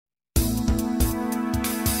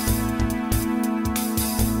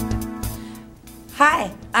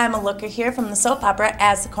Hi, I'm Alooka here from the soap opera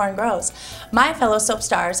As the Corn Grows. My fellow soap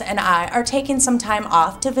stars and I are taking some time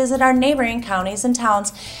off to visit our neighboring counties and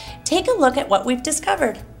towns. Take a look at what we've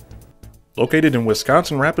discovered. Located in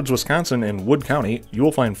Wisconsin Rapids, Wisconsin in Wood County, you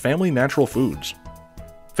will find Family Natural Foods.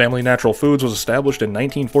 Family Natural Foods was established in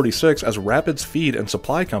 1946 as Rapids Feed and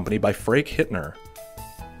Supply Company by Frake Hittner.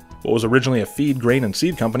 What was originally a feed, grain, and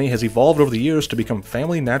seed company has evolved over the years to become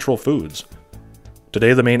Family Natural Foods.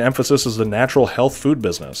 Today, the main emphasis is the natural health food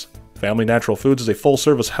business. Family Natural Foods is a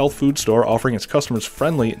full-service health food store offering its customers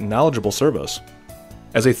friendly, knowledgeable service.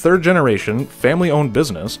 As a third-generation, family-owned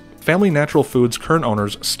business, Family Natural Foods' current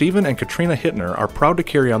owners Stephen and Katrina Hittner are proud to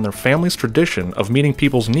carry on their family's tradition of meeting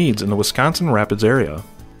people's needs in the Wisconsin Rapids area.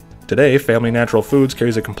 Today, Family Natural Foods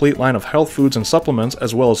carries a complete line of health foods and supplements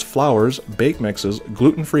as well as flours, bake mixes,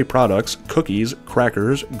 gluten-free products, cookies,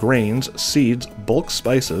 crackers, grains, seeds, bulk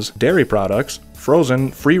spices, dairy products, frozen,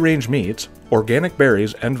 free-range meats, organic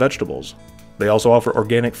berries, and vegetables. They also offer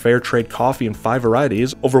organic fair trade coffee in 5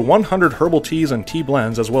 varieties, over 100 herbal teas and tea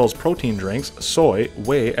blends, as well as protein drinks, soy,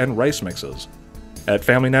 whey, and rice mixes. At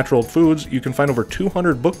Family Natural Foods, you can find over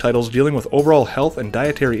 200 book titles dealing with overall health and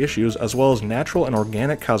dietary issues, as well as natural and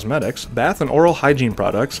organic cosmetics, bath and oral hygiene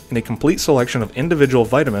products, and a complete selection of individual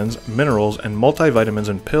vitamins, minerals, and multivitamins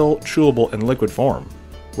in pill, chewable, and liquid form.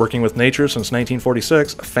 Working with nature since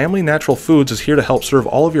 1946, Family Natural Foods is here to help serve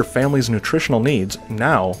all of your family's nutritional needs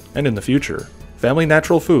now and in the future. Family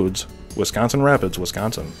Natural Foods, Wisconsin Rapids,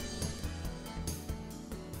 Wisconsin.